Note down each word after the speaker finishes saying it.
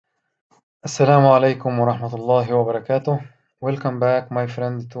Assalamu alaikum wa rahmatullahi wa barakatuh. Welcome back, my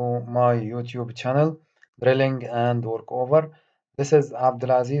friend, to my YouTube channel, Drilling and Workover. This is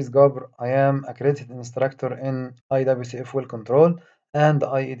Abdelaziz Gabr. I am accredited instructor in IWCF Well Control and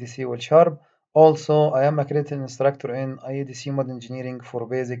IEDC Well Sharp. Also, I am accredited instructor in IEDC Mod Engineering for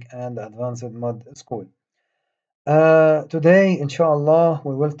Basic and Advanced Mod School. Today, inshallah,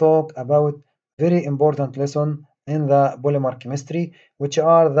 we will talk about very important lesson in the polymer chemistry, which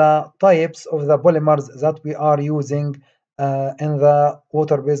are the types of the polymers that we are using in the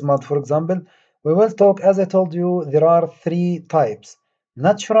water-based mud, for example. We will talk, as I told you, there are three types: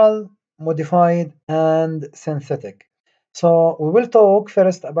 natural, modified, and synthetic. So we will talk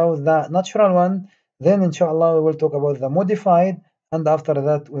first about the natural one, then inshallah we will talk about the modified, and after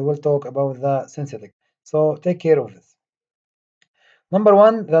that we will talk about the synthetic. So take care of this. Number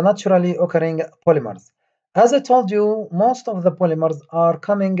one, the naturally occurring polymers. As I told you, most of the polymers are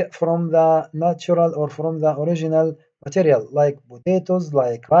coming from the natural or from the original material, like potatoes,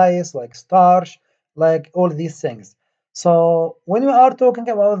 like rice, like starch, like all these things. So when we are talking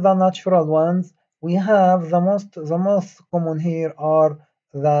about the natural ones, we have the most common here are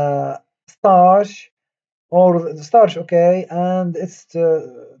the starch or the starch, okay, and its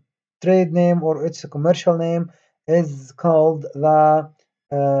trade name or its commercial name is called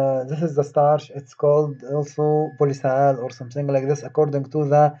this is the starch. It's called also polysal or something like this, according to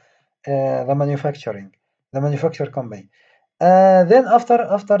the manufacturer company. Then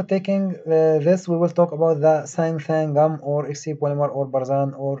after taking this, we will talk about the xanthan gum or XC polymer or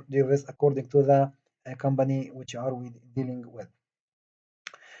barzan or this according to the company which are we dealing with.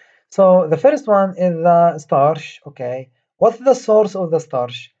 So the first one is the starch. Okay, what's the source of the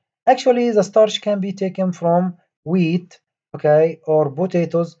starch? Actually, the starch can be taken from wheat, okay, or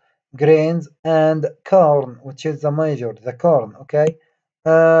potatoes, grains, and corn, which is the major, the corn. Okay.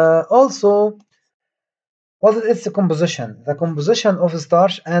 Also, what is its composition? The composition of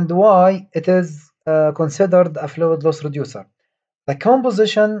starch and why it is considered a fluid loss reducer. The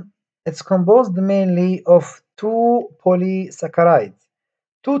composition, it's composed mainly of two polysaccharides,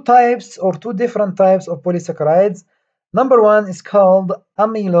 two types or two different types of polysaccharides. Number one is called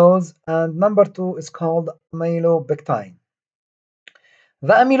amylose and number two is called amylopectin.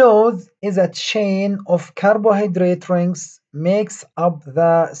 The amylose is a chain of carbohydrate rings makes up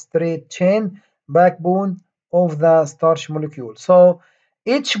the straight chain backbone of the starch molecule. So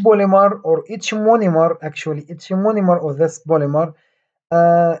each polymer or each monomer, actually each monomer of this polymer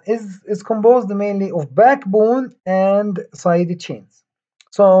is composed mainly of backbone and side chains.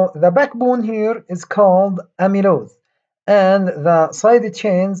 So the backbone here is called amylose, and the side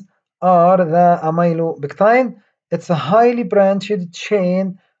chains are the amylopectin. It's a highly branched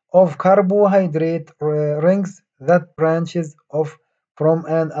chain of carbohydrate rings that branches off from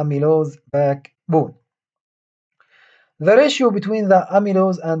an amylose backbone. The ratio between the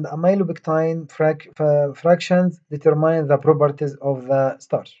amylose and amylopectin fractions determine the properties of the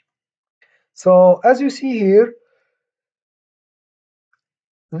starch. So as you see here,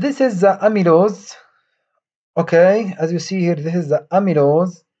 this is the amylose. Okay, as you see here, this is the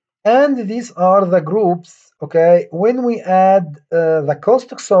amylose, and these are the groups. Okay, when we add the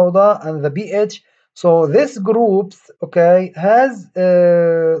caustic soda and the pH, so this groups, okay, has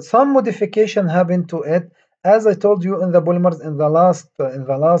some modification happen to it, as I told you in the polymers in the last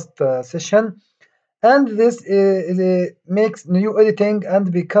session. And this makes new editing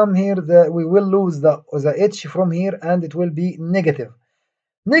and become here we will lose the H from here and it will be negative.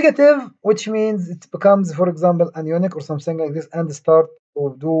 Negative, which means it becomes, for example, anionic or something like this and start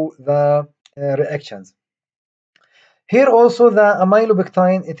to do the reactions. Here also the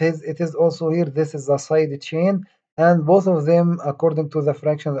amylopectin, it is also here, this is the side chain, and both of them according to the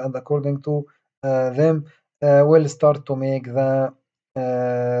fractions and according to them will start to make the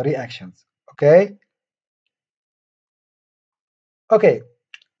reactions. Okay. Okay,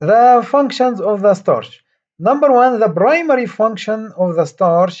 the functions of the starch. Number one, the primary function of the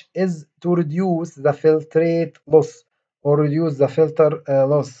starch is to reduce the filtrate loss or reduce the filter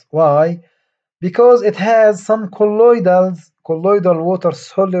loss. Why? Because it has some colloidal water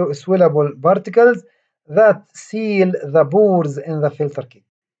soluble particles that seal the pores in the filter cake.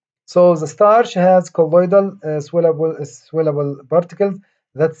 So the starch has colloidal swellable particles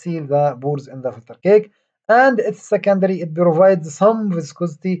that seal the pores in the filter cake, and it's secondary. It provides some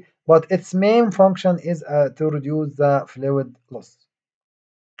viscosity, but its main function is to reduce the fluid loss.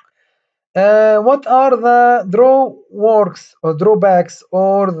 What are the drawbacks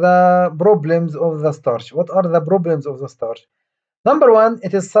or the problems of the starch? What are the problems of the starch? Number one,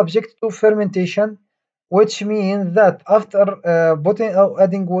 it is subject to fermentation, which means that after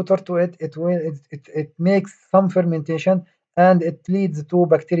adding water to it, it makes some fermentation and it leads to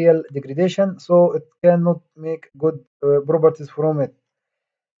bacterial degradation, so it cannot make good properties from it.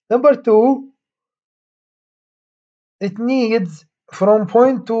 Number two, it needs from zero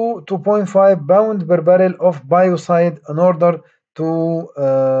point 0.2 to 0.5 pound per barrel of biocide in order to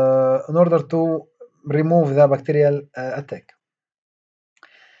remove the bacterial attack.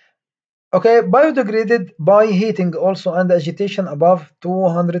 Okay, biodegraded by heating also and agitation above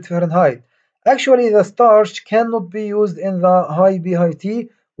 200 Fahrenheit. Actually, the starch cannot be used in the high BIT.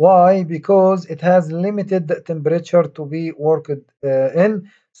 Why? Because it has limited temperature to be worked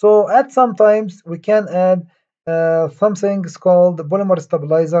in. So at some times we can add something called polymer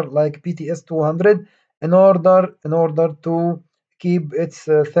stabilizer like PTS 200 in order to keep its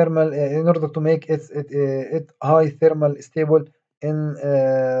thermal in order to make it high thermal stable in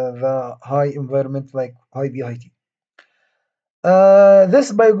the high environment like high BIT.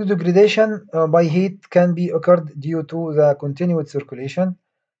 This biodegradation by heat can be occurred due to the continuous circulation,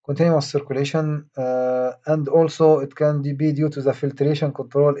 and also it can be due to the filtration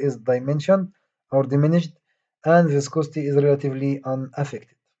control is dimensioned or diminished, and viscosity is relatively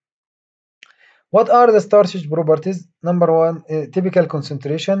unaffected. What are the starch properties? Number one, typical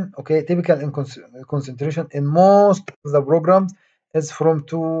concentration. Okay, typical concentration in most of the programs is from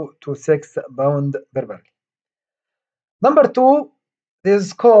 2 to 6 pound per barrel. Number two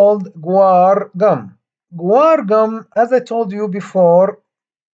is called Guar gum. Guar gum, as I told you before,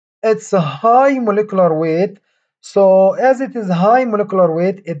 it's a high molecular weight. So as it is high molecular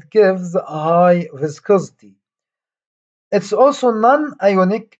weight, it gives high viscosity. It's also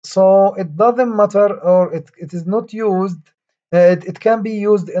non-ionic, so it doesn't matter, or it is not used. It can be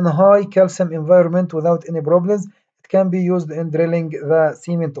used in high calcium environment without any problems. It can be used in drilling the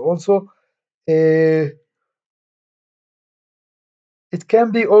cement also. It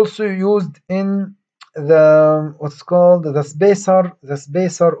can be also used in the what's called the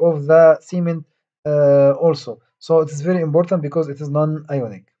spacer of the cement also. So it is very important because it is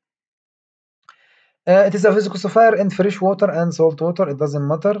non-ionic. It is a viscosifier in fresh water and salt water. It doesn't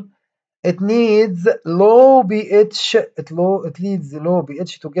matter. It needs low pH. It needs low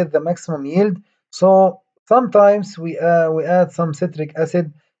pH to get the maximum yield. So sometimes we add some citric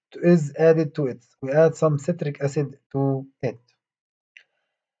acid is added to it. We add some citric acid to it.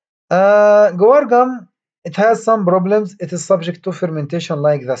 Guar gum, it has some problems. It is subject to fermentation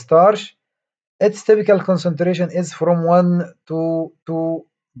like the starch. Its typical concentration is from 1 to 2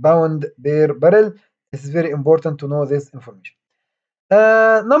 pound per barrel. It's very important to know this information.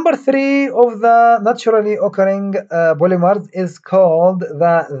 Number three of the naturally occurring polymers is called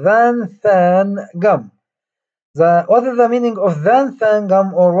the xanthan gum. What is the meaning of xanthan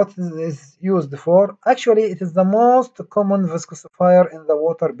gum, or what is used for? Actually, it is the most common viscosifier in the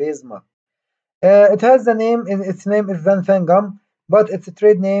water-based mud. It has its name is xanthan gum, but its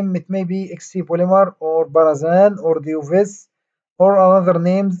trade name it may be XC polymer or Barazan or Diovis or other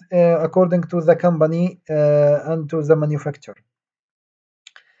names according to the company and to the manufacturer.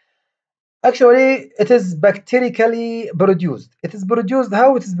 Actually, it is bacterically produced. It is produced,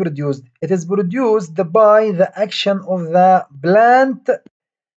 how it is produced? It is produced by the action of the plant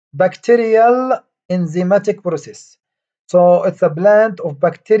bacterial enzymatic process. So it's a blend of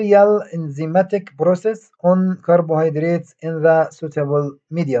bacterial enzymatic process on carbohydrates in the suitable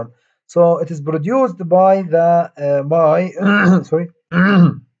medium. So it is produced by the sorry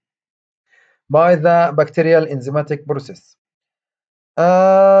by the bacterial enzymatic process.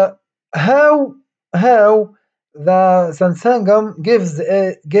 Uh, how the sansangam gives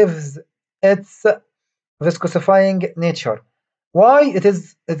its viscosifying nature. Why?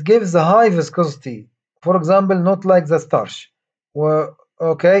 It gives a high viscosity. For example, not like the starch. Well,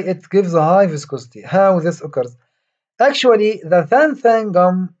 okay, it gives a high viscosity. How this occurs? Actually, the xanthan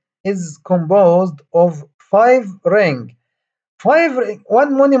gum is composed of 5 ring.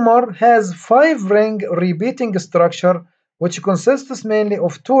 One monomer has 5 ring repeating structure, which consists mainly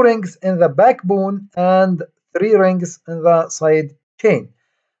of 2 rings in the backbone and 3 rings in the side chain.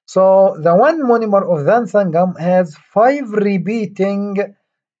 So the one monomer of xanthan gum has 5 ring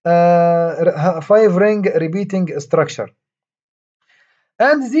repeating structure,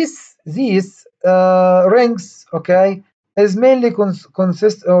 and these rings, okay, is mainly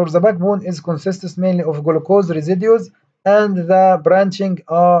consist or the backbone is consists mainly of glucose residues, and the branching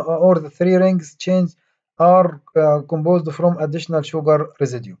or the 3 rings chains are composed from additional sugar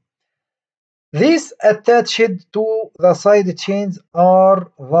residue. These attached to the side chains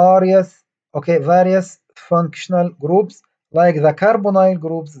are various functional groups like the carbonyl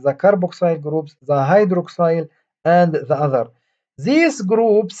groups, the carboxyl groups, the hydroxyl, and the other. These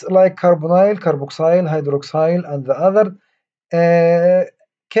groups like carbonyl, carboxyl, hydroxyl, and the other uh,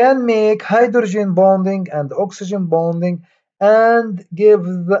 can make hydrogen bonding and oxygen bonding and give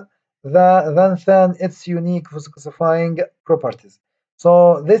the xanthan its unique viscosifying properties.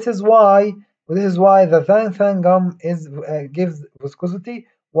 So this is why the xanthan gum is gives viscosity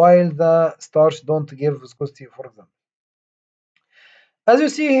while the starch don't give viscosity, for example. As you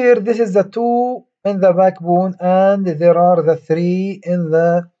see here, this is the two in the backbone, and there are the three in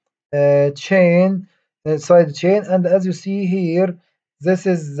the chain, side chain. And as you see here, this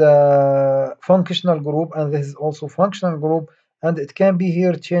is functional group, and this is also functional group, and it can be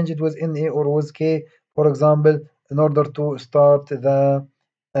here changed with Na or with K, for example, in order to start the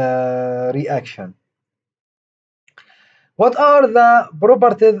reaction. What are the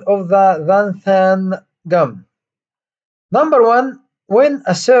properties of the xanthan gum? Number one, when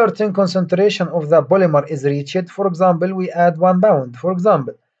a certain concentration of the polymer is reached, for example, we add 1 pound. For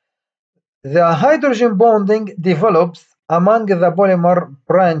example, the hydrogen bonding develops among the polymer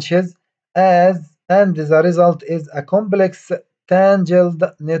branches and the result is a complex tangled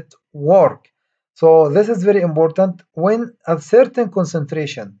network. So this is very important. When a certain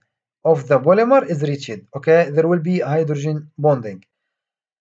concentration of the polymer is reached, okay, there will be hydrogen bonding.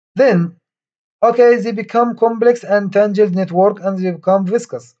 Then okay, they become complex and tangled network and they become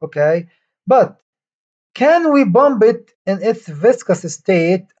viscous. Okay, but can we bump it in its viscous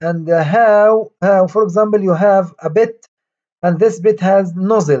state? And how, for example, you have a bit and this bit has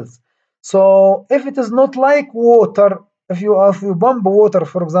nozzles. So if it is not like water, if you pump water,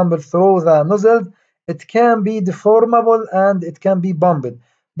 for example, through the nozzle, it can be deformable and it can be bumped.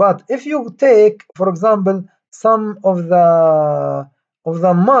 But if you take, for example, some of the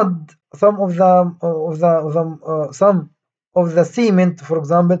mud, some of the cement, for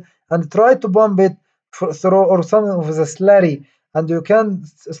example, and try to pump it through, or some of the slurry, and you can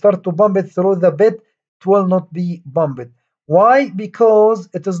start to pump it through the bed, it will not be bumped. Why? Because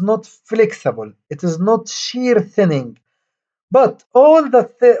it is not flexible. It is not shear thinning. But all the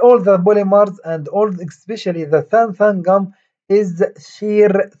polymers and all, especially the xanthan gum, is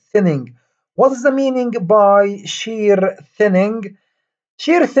shear thinning. What is the meaning by shear thinning?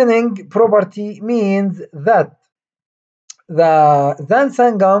 Shear thinning property means that the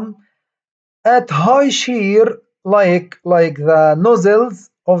xanthan gum at high shear, like the nozzles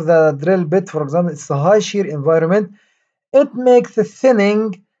of the drill bit, for example, it's a high shear environment. It makes a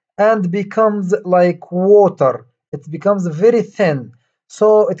thinning and becomes like water. It becomes very thin,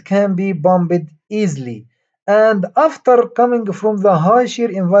 so it can be pumped easily. And after coming from the high shear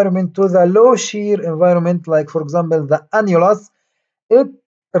environment to the low shear environment, like for example the annulus, it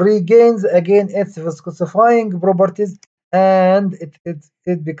regains again its viscosifying properties and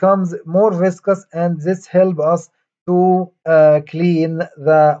it becomes more viscous, and this helps us to clean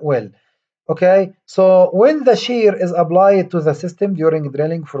the well. Okay, so when the shear is applied to the system during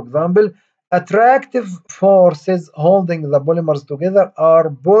drilling, for example, attractive forces holding the polymers together are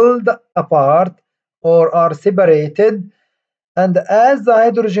pulled apart or are separated, and as the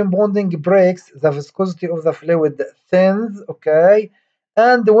hydrogen bonding breaks, the viscosity of the fluid thins, okay,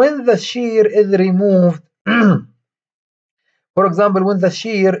 and when the shear is removed, for example, when the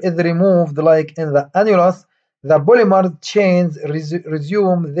shear is removed, like in the annulus, the polymer chains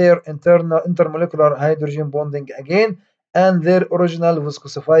resume their intermolecular hydrogen bonding again, and their original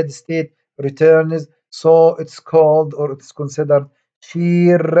viscosified state returns. So it's called, or it's considered,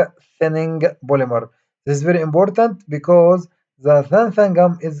 shear thinning polymer. This is very important because the xanthan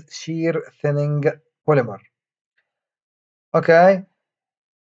gum is shear thinning polymer. Okay.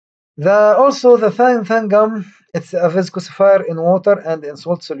 Also the xanthan gum, it's a viscosifier in water and in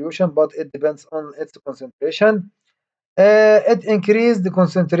salt solution, but it depends on its concentration. It increased the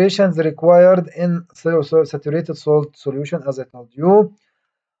concentrations required in saturated salt solution, as I told you.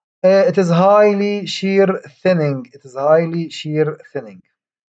 It is highly shear thinning. It is highly shear thinning.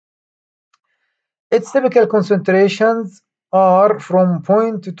 Its typical concentrations are from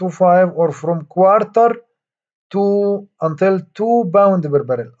 0.25 or from quarter to until 2 pound per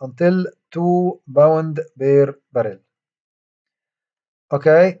barrel, until 2 pound per barrel.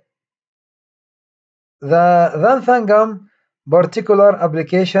 Okay, the xanthan gum particular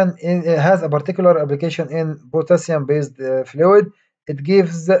application has a particular application in potassium-based fluid. It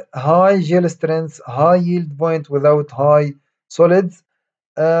gives high gel strength, high yield point without high solids.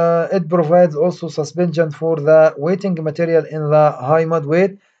 It provides also suspension for the weighting material in the high mud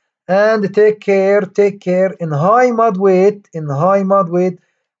weight. And take care in high mud weight,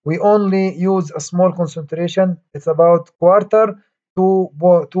 We only use a small concentration. It's about quarter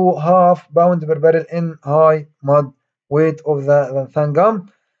to half pound per barrel in high mud weight of the xanthan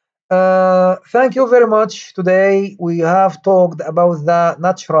gum. Thank you very much. Today we have talked about the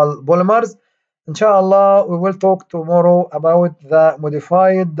natural polymers. Inshallah, we will talk tomorrow about the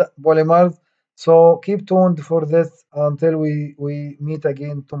modified polymers. So keep tuned for this until we meet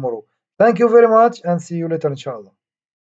again tomorrow. Thank you very much and see you later, inshallah.